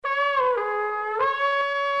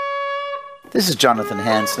This is Jonathan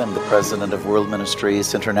Hansen. I'm the president of World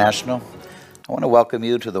Ministries International. I want to welcome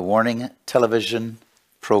you to the Warning Television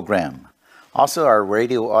program. Also, our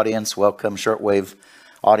radio audience welcome, shortwave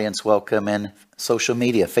audience welcome, and social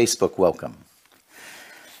media, Facebook welcome.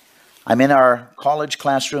 I'm in our college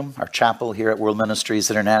classroom, our chapel here at World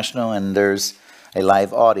Ministries International, and there's a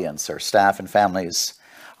live audience. Our staff and families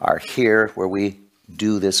are here where we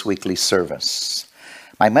do this weekly service.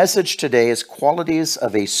 My message today is qualities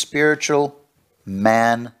of a spiritual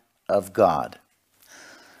man of God.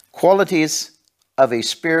 Qualities of a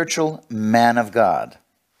spiritual man of God.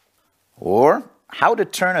 Or how to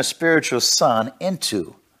turn a spiritual son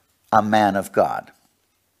into a man of God.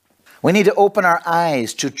 We need to open our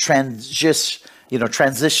eyes to transition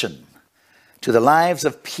to the lives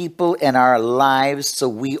of people in our lives so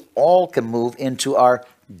we all can move into our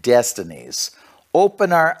destinies.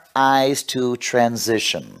 Open our eyes to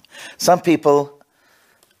transition. Some people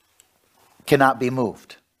cannot be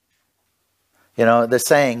moved. You know, the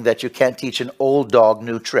saying that you can't teach an old dog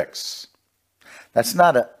new tricks. That's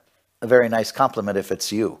not a very nice compliment if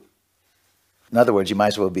it's you. In other words, you might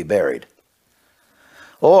as well be buried.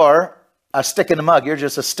 Or a stick in the mud, you're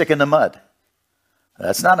just a stick in the mud.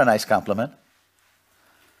 That's not a nice compliment.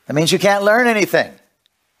 That means you can't learn anything.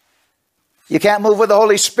 You can't move with the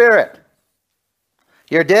Holy Spirit.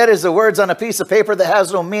 You're dead as the words on a piece of paper that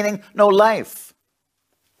has no meaning, no life.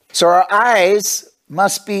 So our eyes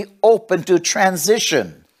must be open to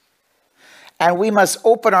transition. And we must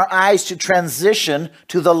open our eyes to transition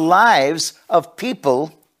to the lives of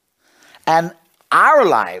people and our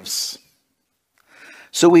lives.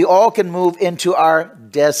 So we all can move into our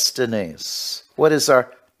destinies. What is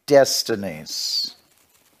our destinies?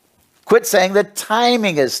 Quit saying the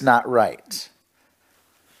timing is not right.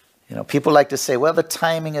 You know, people like to say, well, the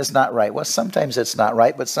timing is not right. Well, sometimes it's not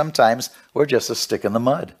right, but sometimes we're just a stick in the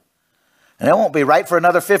mud. And it won't be right for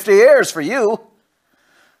another 50 years for you.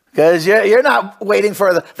 Because you're not waiting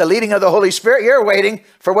for the leading of the Holy Spirit. You're waiting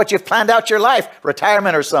for what you've planned out your life,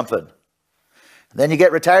 retirement or something. And then you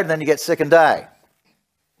get retired and then you get sick and die.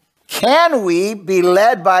 Can we be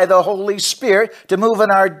led by the Holy Spirit to move in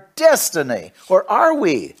our destiny? Or are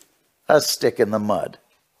we a stick in the mud?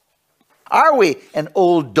 Are we an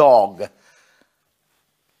old dog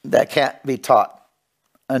that can't be taught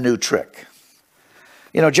a new trick?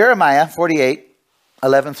 You know, Jeremiah 48,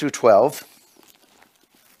 11 through 12.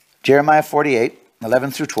 Jeremiah 48,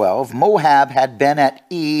 11 through 12. Moab had been at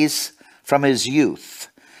ease from his youth,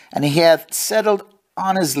 and he hath settled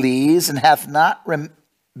on his lees, and hath not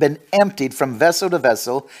been emptied from vessel to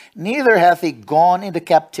vessel, neither hath he gone into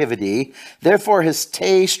captivity. Therefore his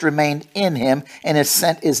taste remained in him, and his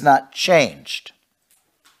scent is not changed.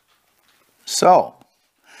 So,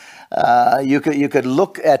 you could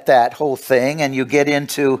look at that whole thing, and you get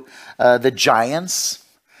into the giants,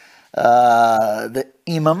 the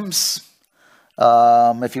imams.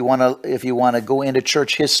 If you want to go into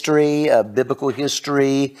church history, biblical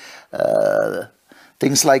history,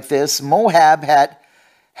 things like this. Moab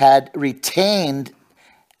had retained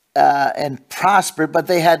and prospered, but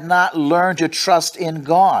they had not learned to trust in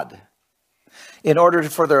God in order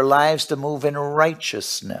for their lives to move in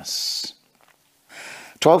righteousness.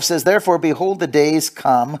 12 says, therefore, behold, the days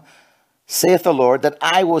come, saith the Lord, that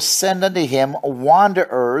I will send unto him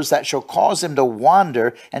wanderers that shall cause him to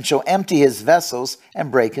wander, and shall empty his vessels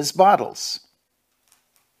and break his bottles.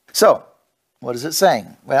 So, what is it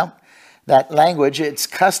saying? Well, that language, it's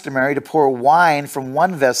customary to pour wine from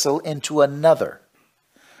one vessel into another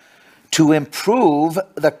to improve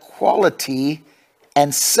the quality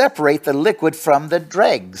and separate the liquid from the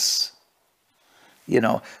dregs. You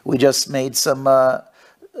know, we just made some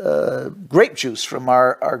grape juice from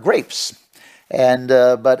our grapes. And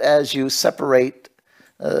but as you separate,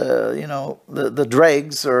 the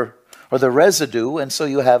dregs or the residue, and so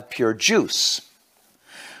you have pure juice.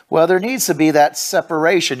 Well, there needs to be that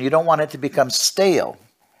separation. You don't want it to become stale.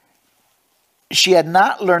 She had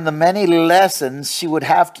not learned the many lessons she would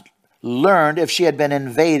have learned if she had been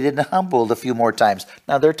invaded and humbled a few more times.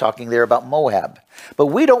 Now, they're talking there about Moab. But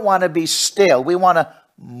we don't want to be stale. We want to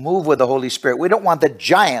move with the Holy Spirit. We don't want the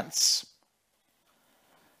giants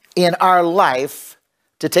in our life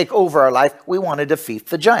to take over our life. We want to defeat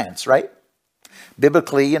the giants, right?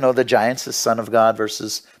 Biblically, you know, the giants, the Son of God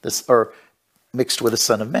versus this, or mixed with the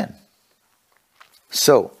Son of Men.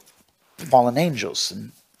 So, fallen angels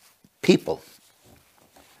and people.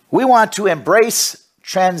 We want to embrace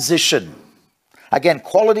transition. Again,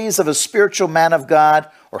 qualities of a spiritual man of God,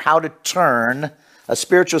 or how to turn a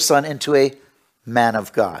spiritual son into a man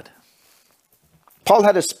of God. Paul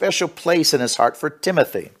had a special place in his heart for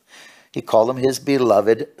Timothy. He called him his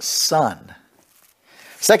beloved son.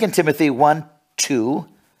 2 Timothy 1:2,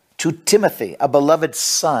 to Timothy, a beloved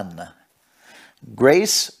son,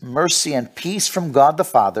 grace, mercy, and peace from God the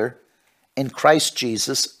Father in Christ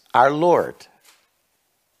Jesus our Lord.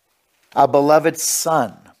 A beloved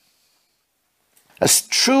son. A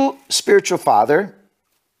true spiritual father,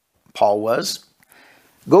 Paul was,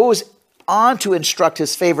 goes on to instruct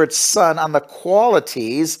his favorite son on the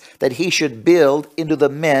qualities that he should build into the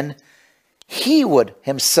men he would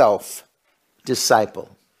himself disciple.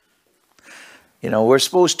 We're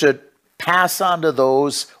supposed to pass on to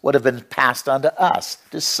those what have been passed on to us,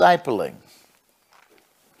 discipling.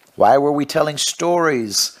 Why were we telling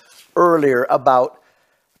stories earlier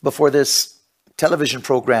before this television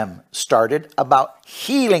program started, about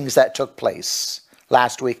healings that took place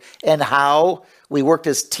last week and how we worked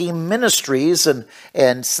as team ministries,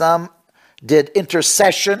 and some did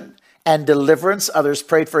intercession and deliverance, others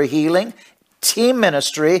prayed for healing, team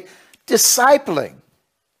ministry, discipling.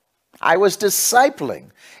 I was discipling.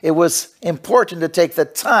 It was important to take the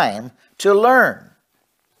time to learn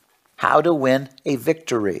how to win a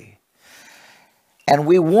victory. And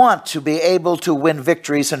we want to be able to win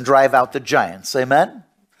victories and drive out the giants. Amen?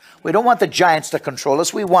 We don't want the giants to control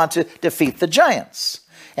us. We want to defeat the giants.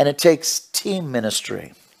 And it takes team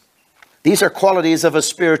ministry. These are qualities of a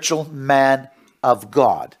spiritual man of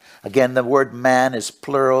God. Again, the word man is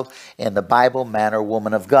plural in the Bible, man or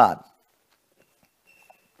woman of God.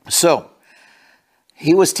 So,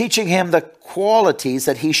 he was teaching him the qualities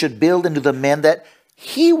that he should build into the men that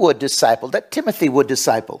he would disciple, that Timothy would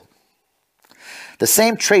disciple. The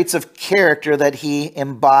same traits of character that he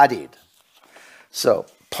embodied. So,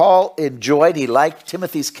 Paul he liked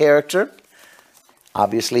Timothy's character.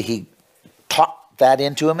 Obviously, he taught that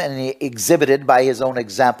into him and he exhibited by his own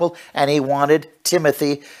example. And he wanted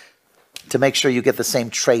Timothy to make sure you get the same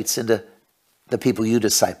traits into the people you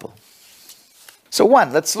disciple. So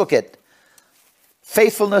let's look at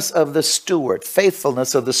faithfulness of the steward.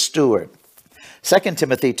 Faithfulness of the steward. 2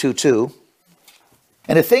 Timothy 2:2.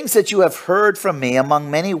 And the things that you have heard from me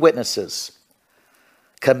among many witnesses,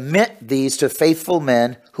 commit these to faithful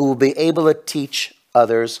men who will be able to teach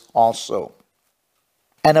others also.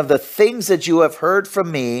 And of the things that you have heard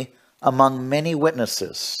from me among many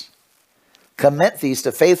witnesses, commit these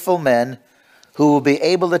to faithful men who will be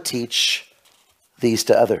able to teach these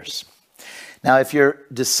to others. Now, if you're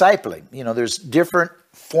discipling, there's different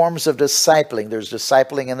forms of discipling. There's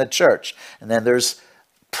discipling in the church, and then there's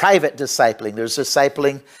private discipling. There's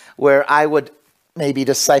discipling where I would maybe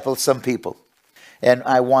disciple some people, and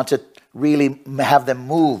I want to really have them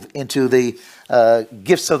move into the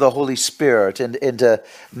gifts of the Holy Spirit and into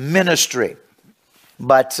ministry.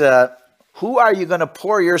 But who are you going to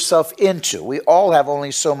pour yourself into? We all have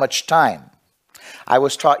only so much time. I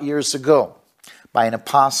was taught years ago by an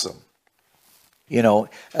apostle.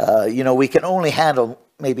 We can only handle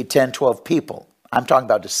maybe 10, 12 people. I'm talking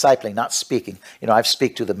about discipling, not speaking. I've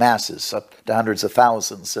speak to the masses, up to hundreds of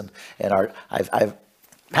thousands, and I've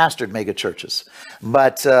pastored mega churches.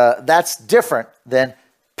 But that's different than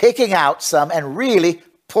picking out some and really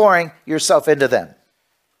pouring yourself into them.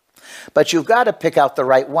 But you've got to pick out the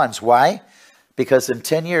right ones. Why? Because in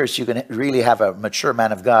 10 years, you can really have a mature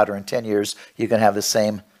man of God, or in 10 years, you can have the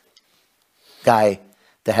same guy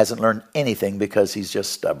that hasn't learned anything because he's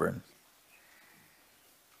just stubborn.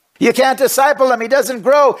 You can't disciple him. He doesn't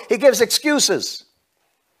grow. He gives excuses.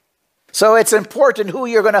 So it's important who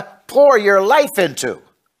you're going to pour your life into.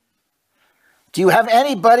 Do you have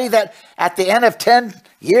anybody that at the end of 10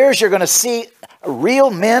 years you're going to see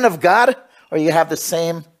real men of God, or you have the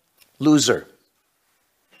same loser?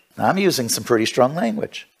 Now, I'm using some pretty strong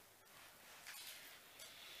language.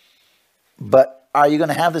 But are you going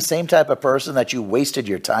to have the same type of person that you wasted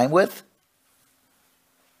your time with?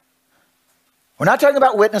 We're not talking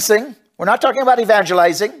about witnessing. We're not talking about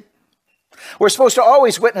evangelizing. We're supposed to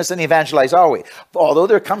always witness and evangelize, are we? Although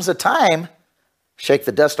there comes a time, shake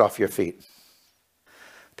the dust off your feet.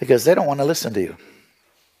 Because they don't want to listen to you.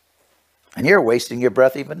 And you're wasting your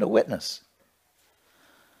breath even to witness.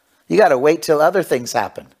 You got to wait till other things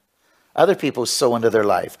happen. Other people sow into their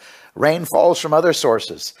life. Rain falls from other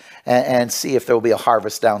sources. And see if there will be a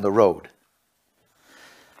harvest down the road.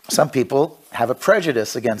 Some people have a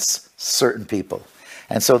prejudice against certain people.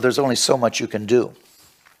 And so there's only so much you can do.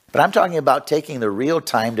 But I'm talking about taking the real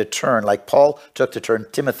time to turn, like Paul took to turn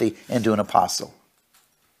Timothy into an apostle.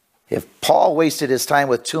 If Paul wasted his time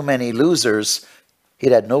with too many losers,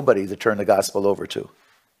 he'd had nobody to turn the gospel over to.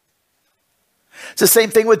 It's the same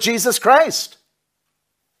thing with Jesus Christ.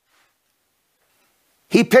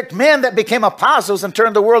 He picked men that became apostles and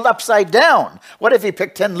turned the world upside down. What if he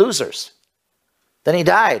picked 10 losers? Then he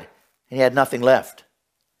died and he had nothing left.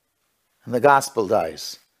 and the gospel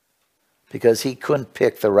dies because he couldn't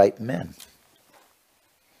pick the right men.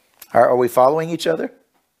 Are we following each other?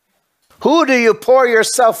 Who do you pour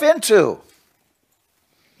yourself into?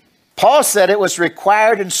 Paul said it was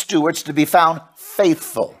required in stewards to be found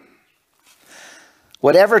faithful.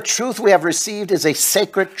 Whatever truth we have received is a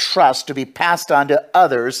sacred trust to be passed on to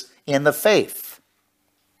others in the faith.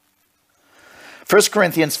 1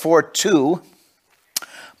 Corinthians 4:2,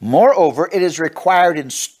 moreover, it is required in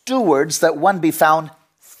stewards that one be found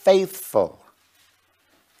faithful.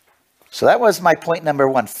 So that was my point number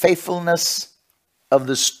one, faithfulness of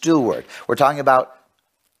the steward. We're talking about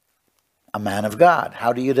a man of God.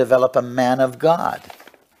 How do you develop a man of God?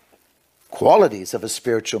 Qualities of a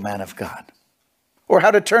spiritual man of God. Or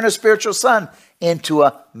how to turn a spiritual son into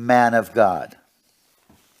a man of God.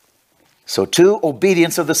 So 2,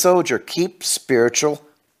 obedience of the soldier. Keep spiritual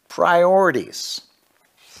priorities.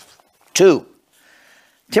 2,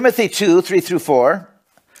 Timothy 2:3-4.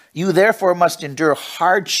 You therefore must endure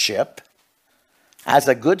hardship as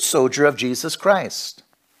a good soldier of Jesus Christ.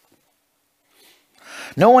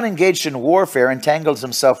 No one engaged in warfare entangles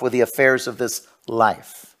himself with the affairs of this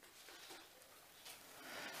life,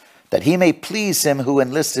 that he may please him who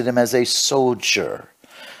enlisted him as a soldier.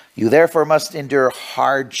 You therefore must endure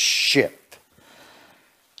hardship.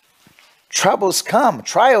 Troubles come,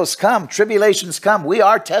 trials come, tribulations come. We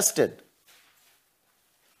are tested.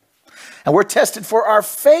 And we're tested for our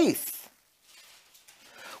faith.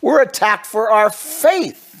 We're attacked for our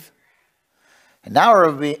faith. And now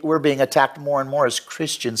we're being attacked more and more as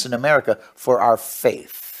Christians in America for our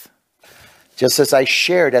faith. Just as I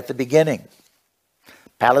shared at the beginning.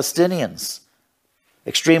 Palestinians,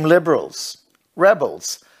 extreme liberals,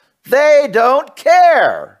 rebels, they don't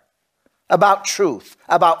care about truth,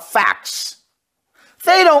 about facts.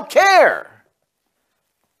 They don't care.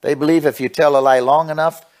 They believe if you tell a lie long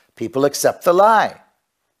enough, people accept the lie.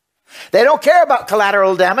 They don't care about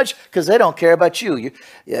collateral damage because they don't care about you.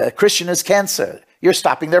 Christian is cancer. You're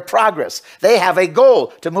stopping their progress. They have a goal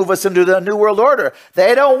to move us into the New World Order.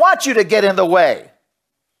 They don't want you to get in the way.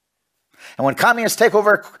 And when communists take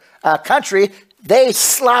over a country, they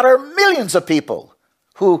slaughter millions of people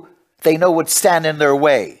who they know would stand in their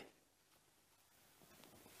way.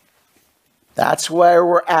 That's where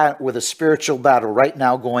we're at with a spiritual battle right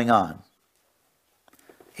now going on.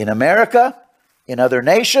 In America, in other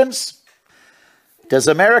nations. Does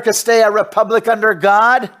America stay a republic under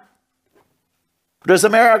God? Or does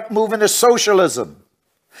America move into socialism?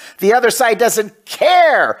 The other side doesn't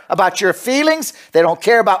care about your feelings. They don't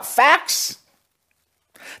care about facts.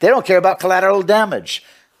 They don't care about collateral damage.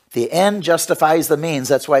 The end justifies the means.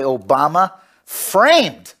 That's why Obama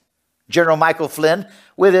framed General Michael Flynn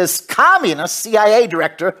with his communist CIA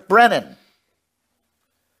director, Brennan.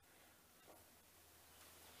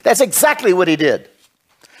 That's exactly what he did.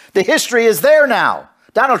 The history is there now.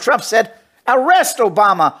 Donald Trump said, arrest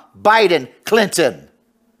Obama, Biden, Clinton.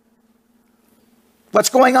 What's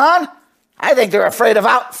going on? I think they're afraid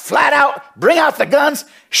of flat out, bring out the guns,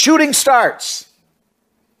 shooting starts.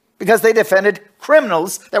 Because they defended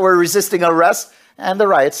criminals that were resisting arrest, and the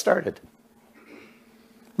riots started.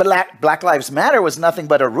 But Black Lives Matter was nothing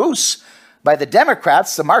but a ruse by the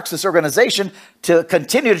Democrats, the Marxist organization, to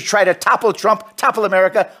continue to try to topple Trump, topple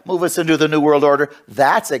America, move us into the New World Order.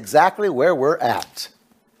 That's exactly where we're at.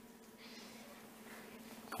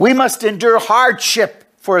 We must endure hardship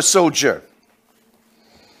for a soldier.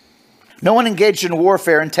 No one engaged in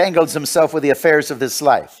warfare entangles himself with the affairs of this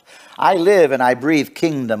life. I live and I breathe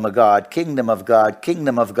kingdom of God, kingdom of God,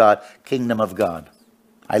 kingdom of God, kingdom of God.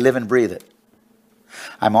 I live and breathe it.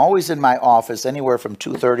 I'm always in my office anywhere from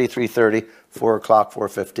 2:30, 3:30, 4 o'clock,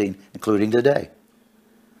 4:15, including today.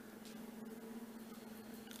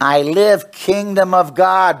 I live kingdom of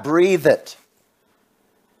God, breathe it.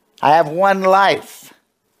 I have one life.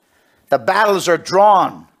 The battles are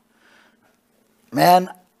drawn. Man,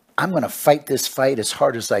 I'm going to fight this fight as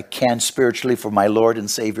hard as I can spiritually for my Lord and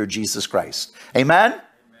Savior Jesus Christ. Amen? Amen.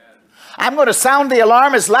 I'm going to sound the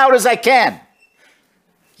alarm as loud as I can.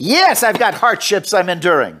 Yes, I've got hardships I'm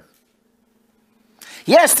enduring.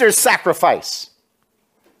 Yes, there's sacrifice.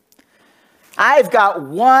 I've got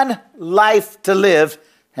one life to live,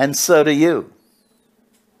 and so do you.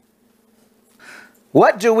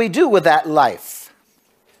 What do we do with that life?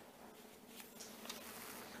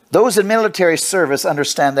 Those in military service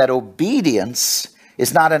understand that obedience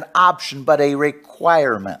is not an option, but a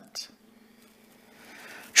requirement.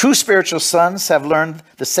 True spiritual sons have learned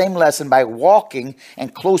the same lesson by walking in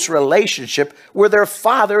close relationship with their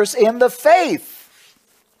fathers in the faith.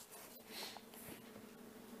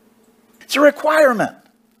 It's a requirement.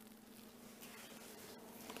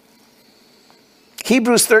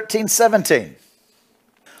 Hebrews 13:17.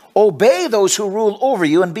 Obey those who rule over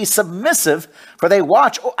you and be submissive, for they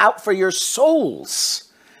watch out for your souls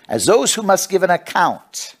as those who must give an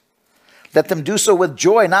account. Let them do so with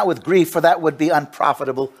joy, not with grief, for that would be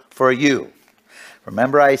unprofitable for you.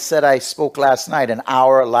 Remember, I said I spoke last night in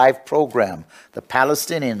our live program, the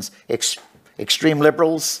Palestinians, extreme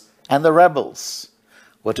liberals, and the rebels.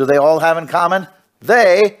 What do they all have in common?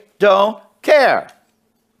 They don't care.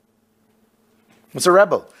 What's a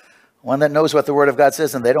rebel? One that knows what the Word of God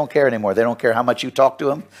says, and they don't care anymore. They don't care how much you talk to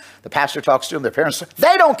them. The pastor talks to them, their parents,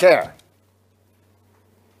 they don't care.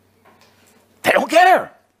 They don't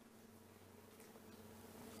care.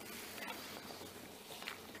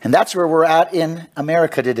 And that's where we're at in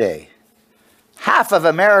America today. Half of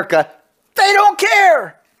America, they don't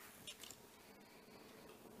care.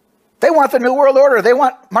 They want the New World Order. They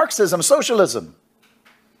want Marxism, socialism.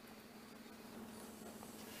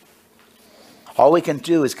 All we can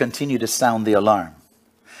do is continue to sound the alarm.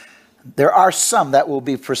 There are some that will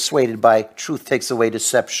be persuaded by truth takes away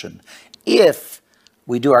deception, if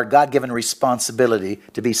we do our God-given responsibility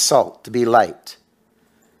to be salt, to be light,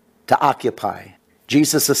 to occupy.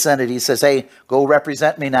 Jesus ascended. He says, hey, go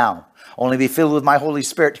represent me now. Only be filled with my Holy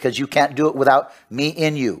Spirit, because you can't do it without me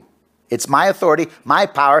in you. It's my authority, my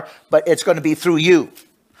power, but it's going to be through you.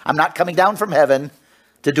 I'm not coming down from heaven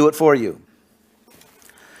to do it for you.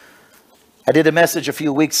 I did a message a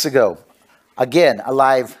few weeks ago. Again, a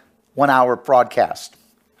live 1-hour broadcast.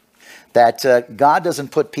 That God doesn't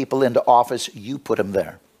put people into office, you put them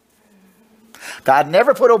there. God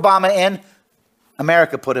never put Obama in,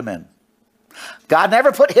 America put him in. God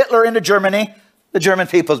never put Hitler into Germany, the German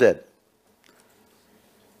people did.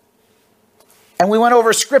 And we went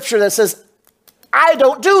over scripture that says, I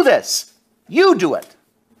don't do this, you do it.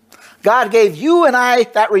 God gave you and I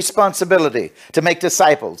that responsibility to make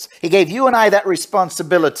disciples. He gave you and I that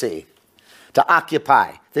responsibility to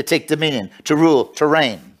occupy, to take dominion, to rule, to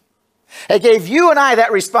reign. He gave you and I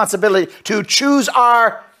that responsibility to choose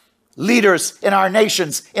our leaders in our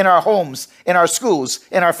nations, in our homes, in our schools,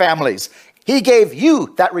 in our families. He gave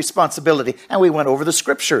you that responsibility, and we went over the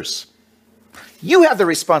scriptures. You have the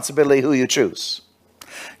responsibility who you choose.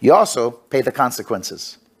 You also pay the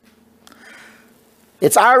consequences.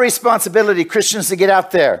 It's our responsibility, Christians, to get out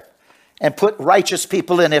there and put righteous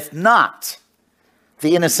people in. If not,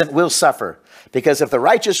 the innocent will suffer. Because if the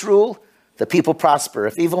righteous rule, the people prosper.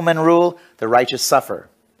 If evil men rule, the righteous suffer.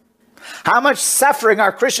 How much suffering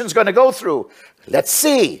are Christians going to go through? Let's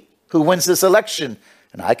see who wins this election.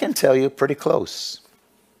 And I can tell you, pretty close.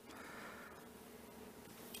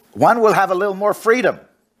 One will have a little more freedom.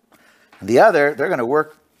 And the other, they're going to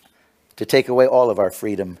work to take away all of our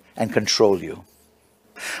freedom and control you.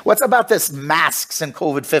 What's about this masks and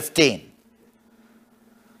COVID-15?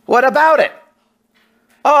 What about it?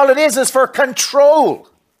 All it is for control.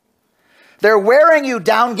 They're wearing you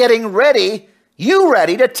down, getting ready, you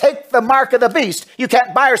ready to take the mark of the beast. You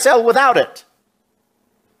can't buy or sell without it.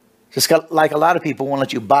 Just like a lot of people won't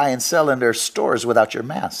let you buy and sell in their stores without your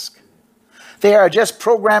mask. They are just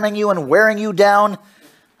programming you and wearing you down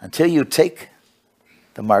until you take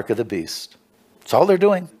the mark of the beast. That's all they're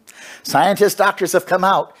doing. Scientists, doctors have come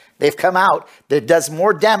out. They've come out that it does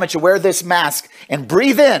more damage to wear this mask and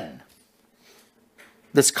breathe in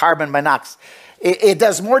this carbon monoxide. It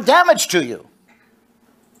does more damage to you.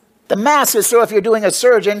 The mask is so if you're doing a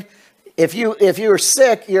surgeon, if you're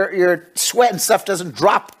sick, your sweat and stuff doesn't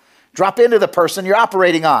drop into the person you're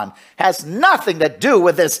operating on. Has nothing to do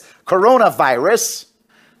with this coronavirus.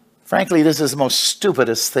 Frankly, this is the most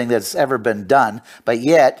stupidest thing that's ever been done. But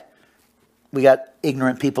yet, we got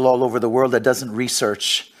ignorant people all over the world that doesn't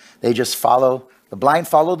research. They just follow the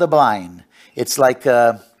blind. It's like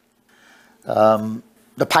the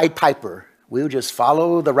Pied Piper. We'll just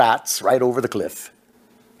follow the rats right over the cliff.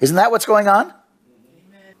 Isn't that what's going on?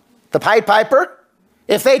 Amen. The Pied Piper?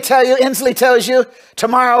 If they instantly tells you,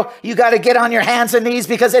 tomorrow you got to get on your hands and knees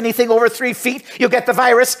because anything over 3 feet, you'll get the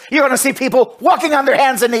virus. You're going to see people walking on their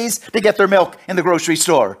hands and knees to get their milk in the grocery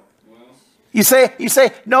store. Wow. You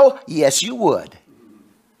say, no? Yes, you would.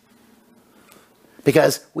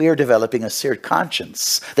 Because we are developing a seared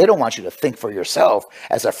conscience. They don't want you to think for yourself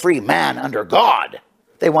as a free man under God.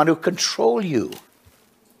 They want to control you.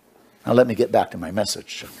 Now let me get back to my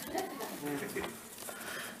message.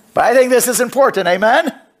 But I think this is important,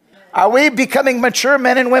 amen? Are we becoming mature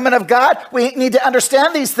men and women of God? We need to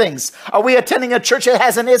understand these things. Are we attending a church that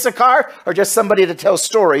has an Issachar or just somebody to tell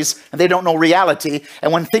stories and they don't know reality?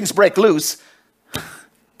 And when things break loose,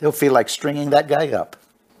 they'll feel like stringing that guy up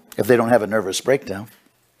if they don't have a nervous breakdown.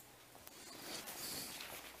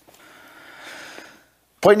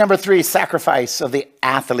 Point number 3, sacrifice of the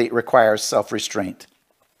athlete requires self-restraint.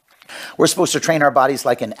 We're supposed to train our bodies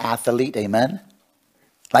like an athlete, amen?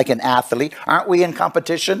 Like an athlete. Aren't we in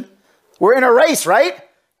competition? We're in a race, right?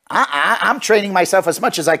 I'm training myself as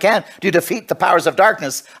much as I can to defeat the powers of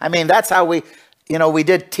darkness. I mean, that's how we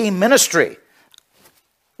did team ministry.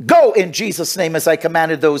 Go in Jesus' name as I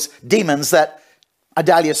commanded those demons that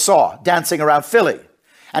Adalia saw dancing around Philly.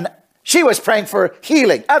 And she was praying for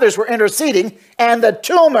healing. Others were interceding. And the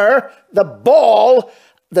tumor, the ball,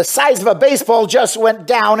 the size of a baseball just went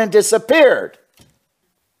down and disappeared.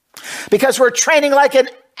 Because we're training like an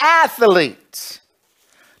athlete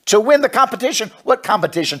to win the competition. What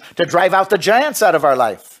competition? To drive out the giants out of our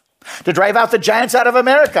life. To drive out the giants out of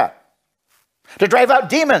America. To drive out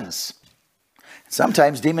demons.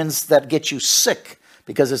 Sometimes demons that get you sick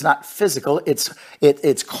because it's not physical,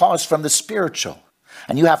 it's caused from the spiritual.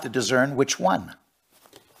 And you have to discern which one.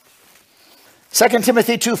 2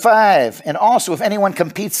 Timothy 2:5, and also if anyone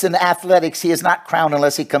competes in athletics, he is not crowned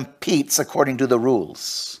unless he competes according to the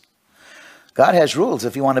rules. God has rules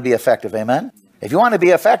if you want to be effective, amen? If you want to be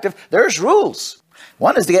effective, there's rules.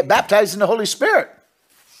 One is to get baptized in the Holy Spirit.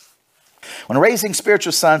 When raising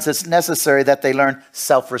spiritual sons, it's necessary that they learn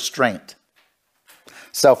self-restraint.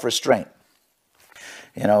 Self-restraint.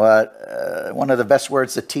 One of the best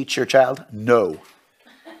words to teach your child, no.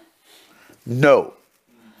 No.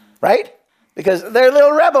 Right? Because they're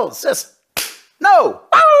little rebels. Just, no.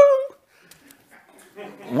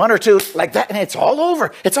 One or two like that, and it's all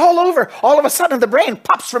over. It's all over. All of a sudden, the brain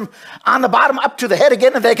pops from on the bottom up to the head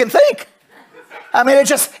again, and they can think. I mean,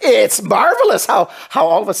 it's marvelous how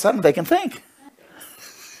all of a sudden they can think.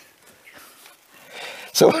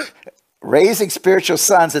 So, raising spiritual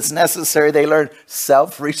sons, it's necessary they learn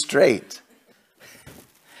self-restraint.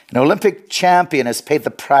 An Olympic champion has paid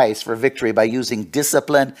the price for victory by using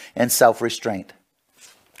discipline and self-restraint.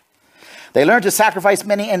 They learn to sacrifice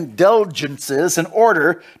many indulgences in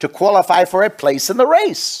order to qualify for a place in the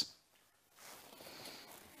race.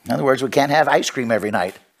 In other words, we can't have ice cream every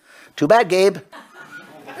night. Too bad, Gabe.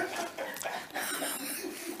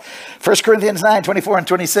 1 Corinthians 9:24 and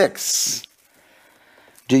 26.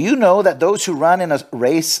 Do you know that those who run in a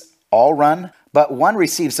race all run, but one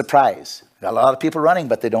receives the prize? Got a lot of people running,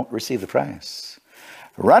 but they don't receive the prize.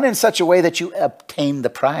 Run in such a way that you obtain the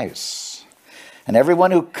prize. And everyone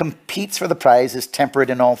who competes for the prize is temperate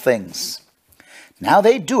in all things. Now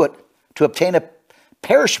they do it to obtain a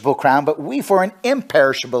perishable crown, but we for an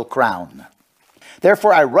imperishable crown.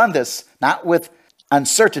 Therefore I run this not with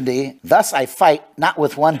uncertainty. Thus I fight not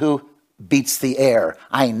with one who beats the air.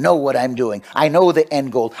 I know what I'm doing. I know the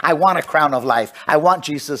end goal. I want a crown of life. I want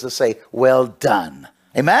Jesus to say, well done.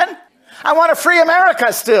 Amen? I want a free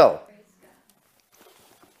America still.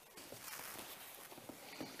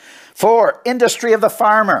 4, industry of the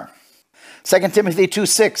farmer. 2 Timothy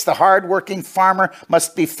 2:6, the hard-working farmer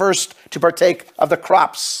must be first to partake of the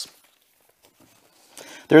crops.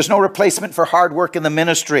 There's no replacement for hard work in the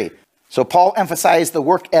ministry. So Paul emphasized the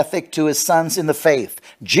work ethic to his sons in the faith.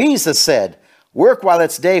 Jesus said, work while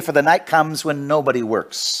it's day, for the night comes when nobody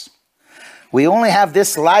works. We only have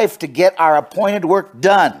this life to get our appointed work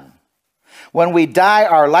done. When we die,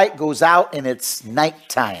 our light goes out and it's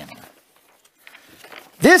nighttime.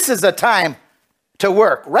 This is the time to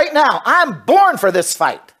work. Right now, I'm born for this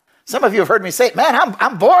fight. Some of you have heard me say, man,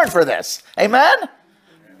 I'm born for this. Amen?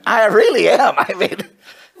 I really am. I mean,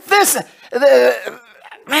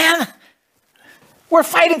 man, we're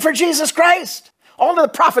fighting for Jesus Christ. All of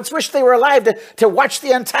the prophets wish they were alive to watch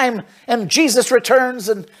the end time and Jesus returns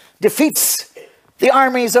and defeats the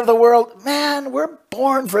armies of the world. Man, we're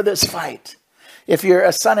born for this fight. If you're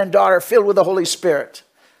a son and daughter filled with the Holy Spirit,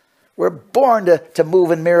 we're born to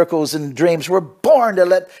move in miracles and dreams. We're born to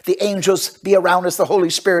let the angels be around us, the Holy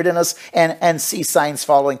Spirit in us, and see signs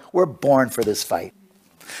following. We're born for this fight.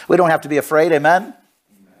 We don't have to be afraid, amen?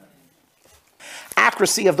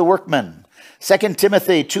 Accuracy of the workman. 2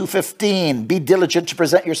 Timothy 2:15, be diligent to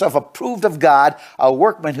present yourself approved of God, a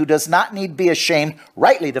workman who does not need be ashamed,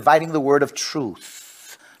 rightly dividing the word of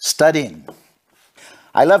truth. Studying.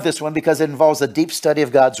 I love this one because it involves a deep study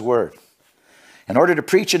of God's word. In order to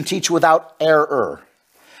preach and teach without error.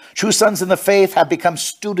 True sons in the faith have become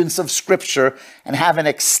students of Scripture and have an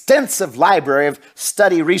extensive library of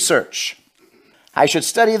study research. I should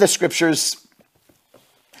study the Scriptures,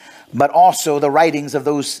 but also the writings of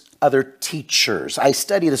those other teachers. I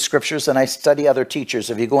study the Scriptures and I study other teachers.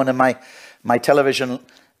 If you go into my television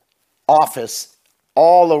office,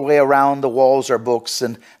 all the way around the walls are books,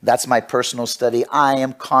 and that's my personal study. I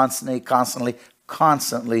am constantly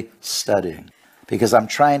studying because I'm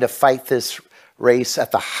trying to fight this race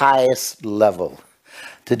at the highest level.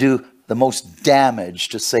 to do the most damage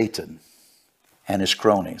to Satan and his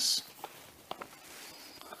cronies.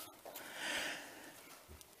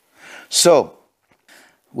 So,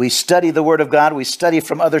 we study the Word of God, we study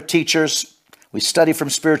from other teachers, we study from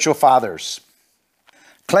spiritual fathers.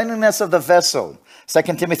 Cleanliness of the vessel,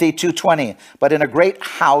 2 Timothy 2:20. But in a great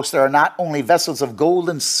house there are not only vessels of gold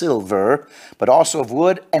and silver, but also of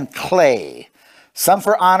wood and clay, some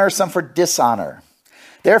for honor, some for dishonor.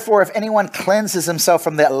 Therefore, if anyone cleanses himself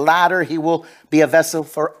from the latter, he will be a vessel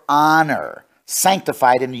for honor,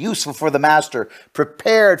 sanctified and useful for the master,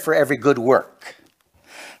 prepared for every good work.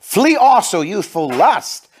 Flee also youthful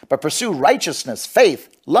lust, but pursue righteousness,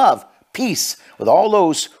 faith, love, peace with all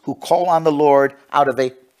those who call on the Lord out of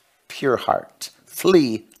a pure heart.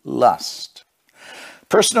 Flee lust.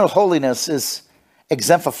 Personal holiness is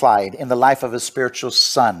exemplified in the life of a spiritual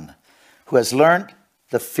son who has learned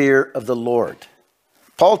the fear of the Lord.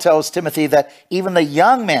 Paul tells Timothy that even the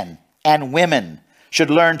young men and women should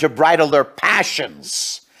learn to bridle their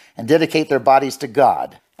passions and dedicate their bodies to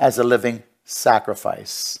God as a living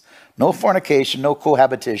sacrifice. No fornication, no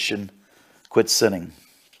cohabitation, quit sinning.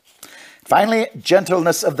 Finally,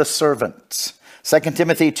 gentleness of the servant. 2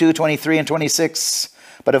 Timothy 2:23 and 26.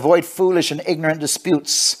 But avoid foolish and ignorant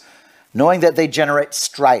disputes, knowing that they generate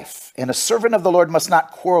strife. And a servant of the Lord must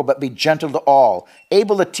not quarrel, but be gentle to all,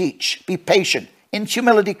 able to teach, be patient, in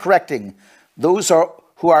humility correcting those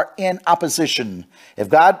who are in opposition, if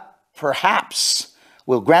God perhaps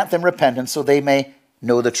will grant them repentance so they may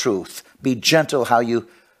know the truth. Be gentle how you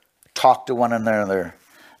talk to one another.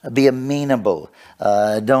 Be amenable.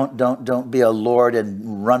 Don't be a lord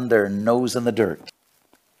and run their nose in the dirt.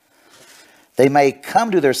 They may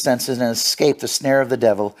come to their senses and escape the snare of the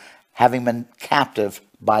devil, having been captive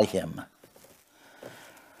by him.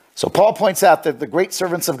 So Paul points out that the great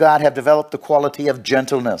servants of God have developed the quality of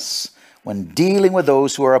gentleness when dealing with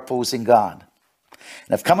those who are opposing God,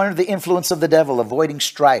 and have come under the influence of the devil. Avoiding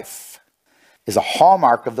strife is a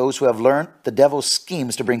hallmark of those who have learned the devil's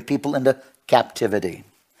schemes to bring people into captivity.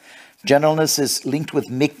 Gentleness is linked with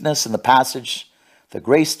meekness in the passage, the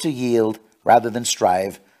grace to yield rather than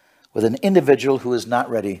strive with an individual who is not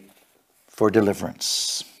ready for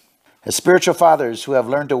deliverance. As spiritual fathers who have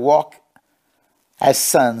learned to walk as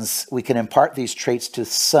sons, we can impart these traits to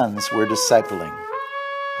sons we're discipling,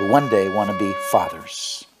 who one day want to be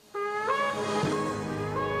fathers.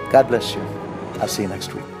 God bless you. I'll see you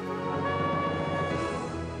next week.